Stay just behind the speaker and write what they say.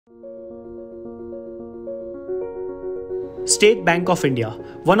State Bank of India,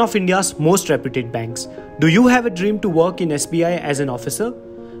 one of India's most reputed banks. Do you have a dream to work in SBI as an officer?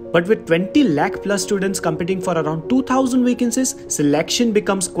 But with 20 lakh plus students competing for around 2000 vacancies, selection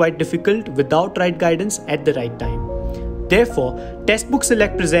becomes quite difficult without right guidance at the right time. Therefore, Testbook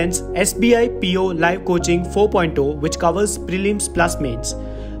Select presents SBI PO Live Coaching 4.0, which covers prelims plus mains,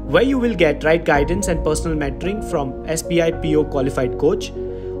 where you will get right guidance and personal mentoring from SBI PO qualified coach.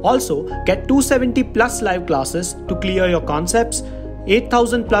 Also, get 270 plus live classes to clear your concepts,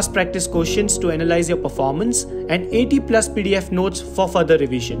 8000 plus practice questions to analyze your performance, and 80 plus PDF notes for further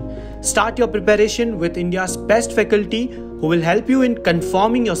revision. Start your preparation with India's best faculty who will help you in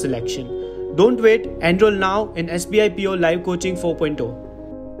confirming your selection. Don't wait, enroll now in SBI PO Live Coaching 4.0.